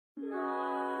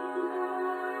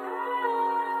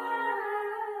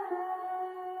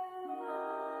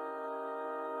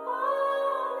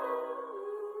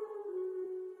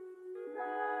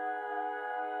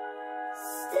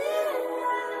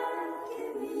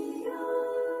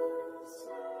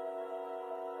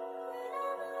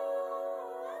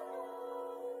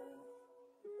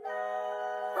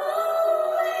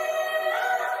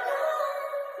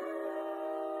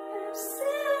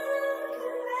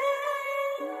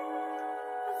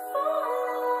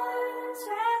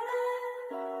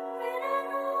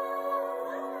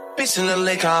Missing the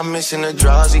liquor, I'm missing the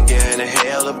drugs again, a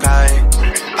hell of pain.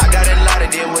 I got a lot to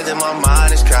deal with and my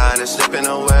mind is kinda slipping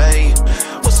away.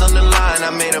 What's on the line? I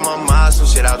made up my mind, some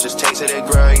shit I'll just take to the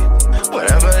grave.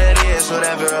 Whatever it is,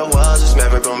 whatever it was, it's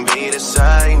never gonna be the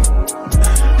same.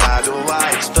 How do I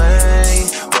explain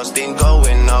what's been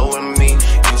going on with me?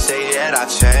 You say that I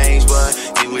changed, but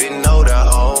you didn't know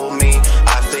the old me.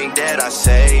 I think that I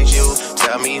saved you,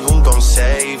 tell me who gon'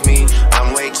 save me.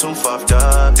 I'm way too fucked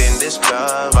up in this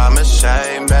club, I'm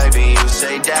ashamed, baby. You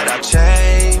say that I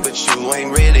changed, but you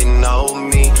ain't really know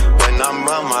me. When I'm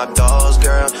around my dogs,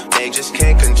 girl, they just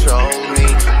can't control me.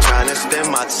 Tryna spend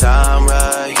my time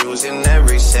right, using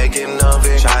every second of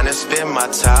it. Tryna spend my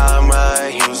time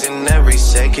right, using every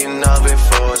second of it.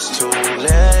 Before it's too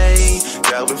late,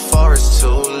 girl, before it's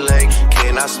too late.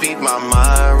 Can I speak my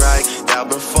mind right, girl,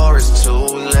 before it's too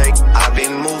late. I've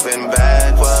been moving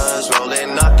backwards,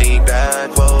 rolling up the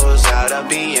backwards. Out of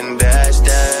being best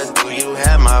at, do you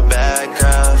have my back,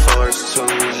 girl? Before it's too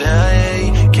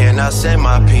late, can I say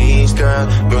my piece, girl?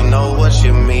 You know what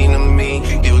you mean to me,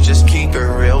 you just keep it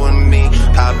real with me.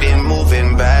 I've been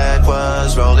moving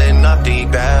backwards, rolling up the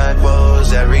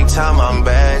backwards. Every time I'm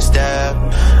backstab,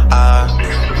 I'm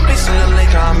missing the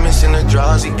liquor, I'm missing the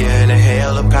drugs again, a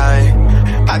hell of pain.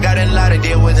 I got a lot to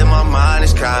deal with and my mind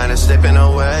is kinda slipping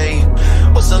away.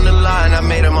 What's on the line? I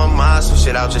made up my mind, some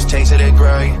shit I'll just take to the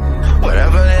grave.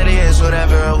 Whatever it is,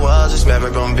 whatever it was, it's never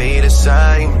gonna be the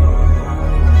same.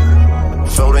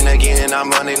 Folding again and I'm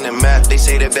running the map. They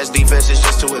say the best defense is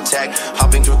just to attack.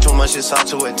 Hopping through too much, it's hard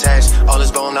to attach. All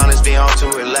that's going on is being hard to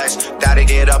relax. Gotta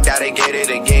get up, gotta get it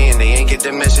again. They ain't get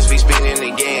the message, we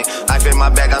spinning again. Life in my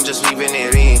back, I'm just leaving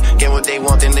it in. Get what they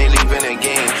want, then they leaving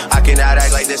again. I cannot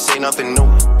act like this ain't nothing new.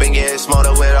 Been getting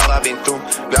smarter with all I've been through.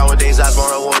 Nowadays, I'm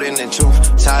more rewarding than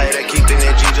truth. Tired of keeping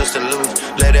it G just to lose.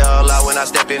 Let it all out when I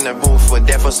step in the booth. We're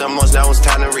there for some months, now it's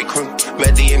time to recruit.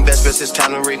 Met the investments, it's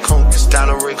time to recoup. It's time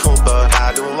to recoup, but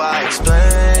how do I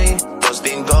explain what's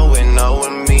been going on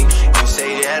with me? You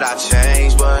say that I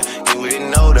changed, but you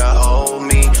didn't know the old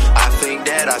me. I think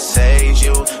that I saved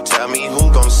you, tell me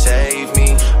who gon' save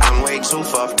me. I'm way too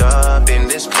fucked up in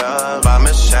this club, I'm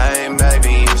ashamed,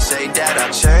 baby. You say that I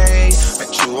changed,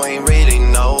 but you ain't really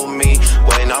know me.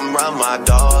 When I'm around my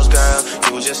dogs, girl,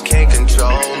 you just can't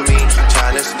control me.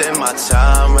 Tryna spend my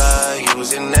time right,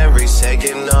 using every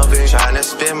second of it. Tryna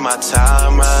spend my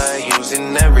time right,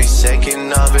 using every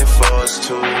second of it. Before it's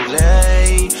too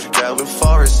late, girl,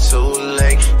 before it's too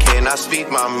late. Can I speak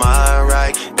my mind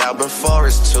right, girl, before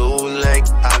it's too late.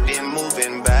 I've been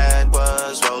moving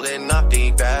backwards, rolling up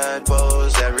the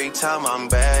backwards. Every time I'm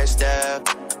backstab,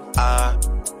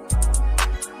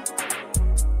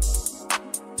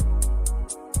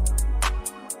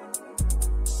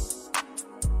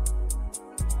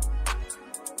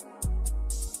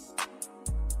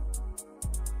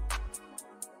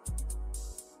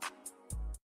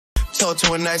 talk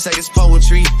to her nice like it's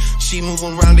poetry. She move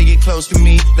around to get close to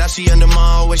me. Now she under my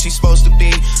arm where she's supposed to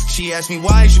be. She asked me,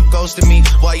 why is you ghosting me?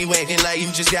 Why you acting like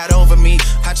you just got over me?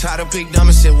 I tried to pick dumb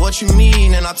and said, what you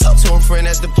mean? And I talked to her friend,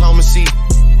 that's diplomacy.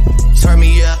 Turn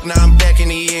me up, now I'm back in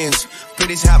the ends.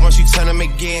 Pretty's hot once you turn them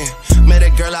again. Met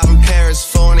a girl out in Paris,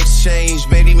 foreign exchange.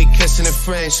 Baby, me kissing in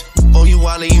French. Oh, you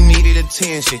all you needed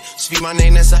attention. Speak my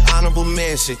name, that's an honorable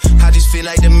mention. I just feel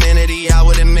like the man of the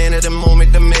hour, the man of the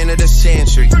moment, the man of the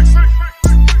century.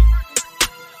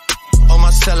 On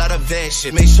my cell out of that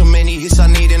shit. Make so many hits, I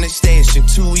need an extension.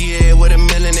 2 years with $1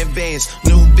 million advance.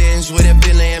 New Benz with a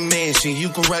billion mansion. You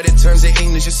can write in terms of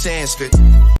English or Sanskrit.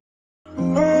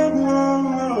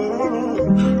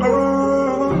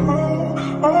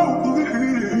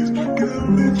 Please, give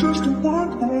me just one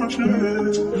more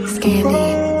chance.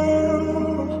 Scandi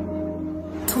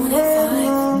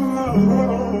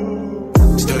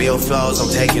 25. Studio flows, I'm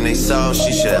taking they soul,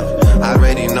 she should've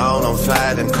already known. I'm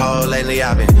fire and cold. Lately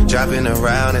I've been driving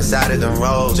around inside of the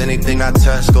roads. Anything I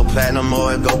touch go platinum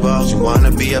or it go gold. She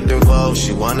wanna be up the road,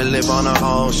 she wanna live on her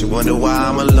own. She wonder why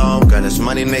I'm alone, girl, this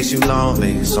money makes you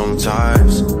lonely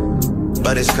sometimes.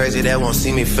 but it's crazy they won't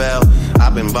see me fail.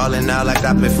 I've been ballin' out like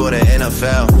I play for the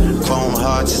NFL. Chrome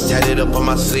hearts is tatted up on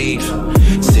my sleeve.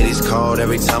 City's cold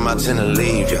every time I tend to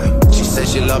leave, yeah. She said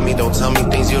she love me, don't tell me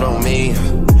things you don't mean.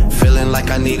 Feeling like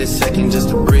I need a second just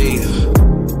to breathe.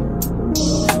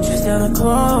 She's got a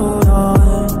cold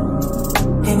heart,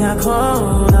 ain't got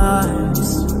cold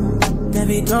eyes.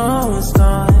 Baby, don't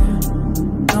start,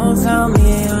 don't tell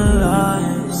me your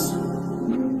lies.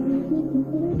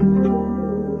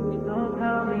 Don't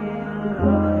tell me your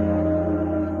lies.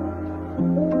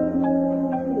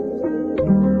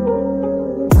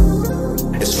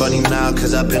 It's funny now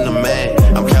cause I've been the man.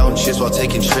 I'm counting shits while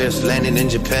taking trips, landing in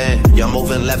Japan. Yeah, I'm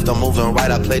moving left, I'm moving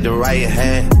right, I played the right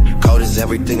hand. Cold is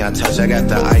everything I touch, I got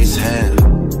the ice hand.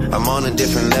 I'm on a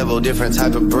different level, different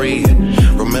type of breed.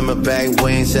 Remember back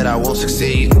when said I won't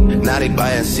succeed. Now they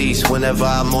buying seats whenever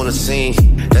I'm on the scene.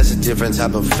 That's a different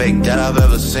type of fake that I've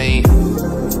ever seen.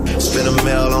 Spin a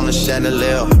mill on the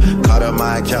chandelier. Called up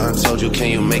my accountant, told you, can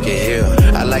you make it here?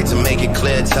 I like to make it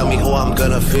clear, tell me who I'm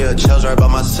gonna fear. Chell's right by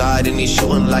my side and he's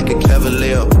shooting like a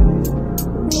Cavalier.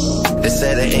 They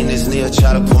said they ain't this near,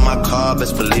 try to pull my car,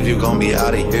 best believe you gon' be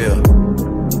out of here.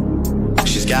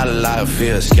 She's got a lot of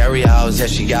fears, scary hours, yeah,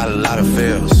 she got a lot of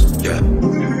fears, yeah.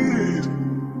 Please,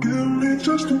 give me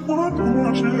just one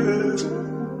more chance.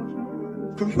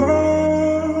 The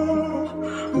love